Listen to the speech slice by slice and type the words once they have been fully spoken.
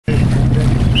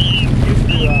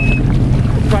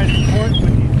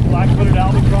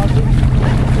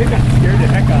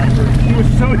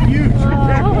huge.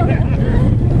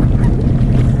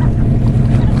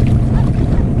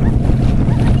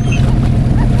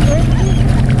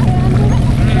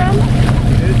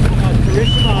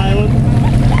 Turishima Island.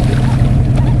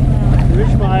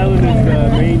 Turishima Island is the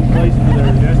main place for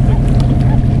their nesting.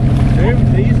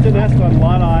 They used to nest on a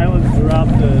lot of islands throughout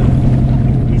the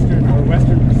eastern or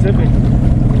western Pacific,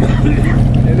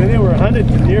 and then they were hunted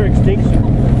to near extinction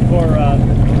for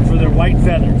their white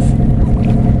feathers.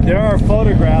 There are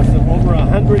photographs of over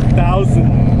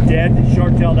 100,000 dead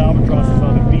short-tailed albatrosses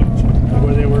on a beach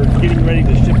where they were getting ready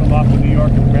to ship them off to New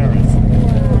York and Paris.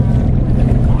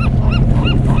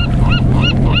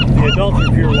 The adults are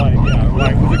pure white, yeah,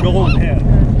 white with a golden head.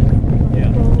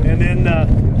 Yeah. And then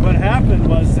what happened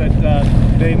was that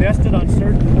they nested on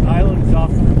certain islands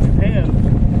off of Japan,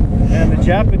 and the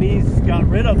Japanese got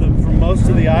rid of them from most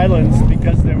of the islands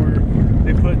because they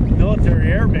put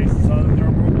military air bases on them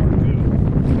during World War II.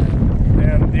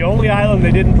 And the only island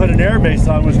they didn't put an air base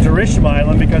on was Turishima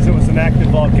Island because it was an active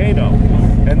volcano.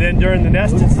 And then during the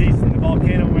nesting season, the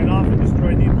volcano went off and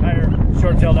destroyed the entire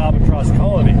short-tailed albatross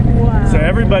colony. Wow. So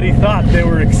everybody thought they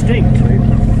were extinct.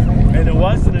 And it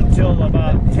wasn't until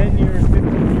about 10 years, 15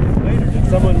 years later that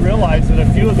someone realized that a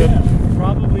few of them,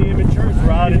 probably immatures,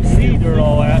 were out at sea during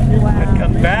all that, had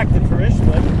come back to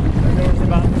Turishima, and there was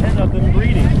about 10 of them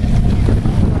breeding.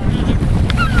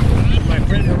 My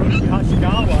friend Hiroshi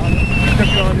Hashigawa took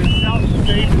it on himself to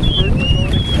save his birds from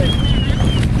going extinct.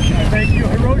 I thank you,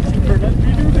 Hiroshi, for letting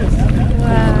me do this.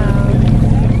 Wow.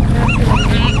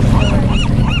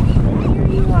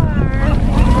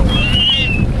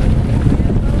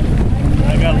 I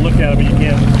gotta look at it, but you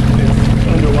can't. It's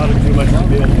underwater too much to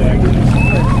be able to actually see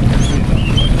it.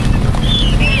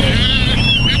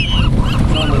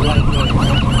 It's on the right way.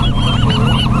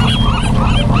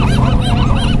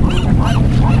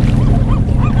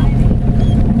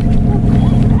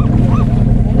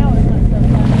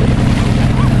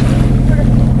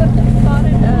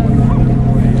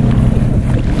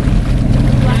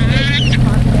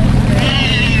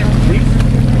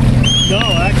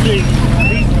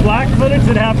 Black-footed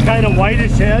that have kind of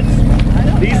whitish heads,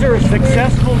 these are a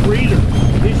successful breeder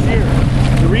this year.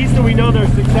 The reason we know they're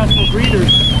successful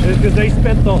breeders is because they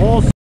spent the whole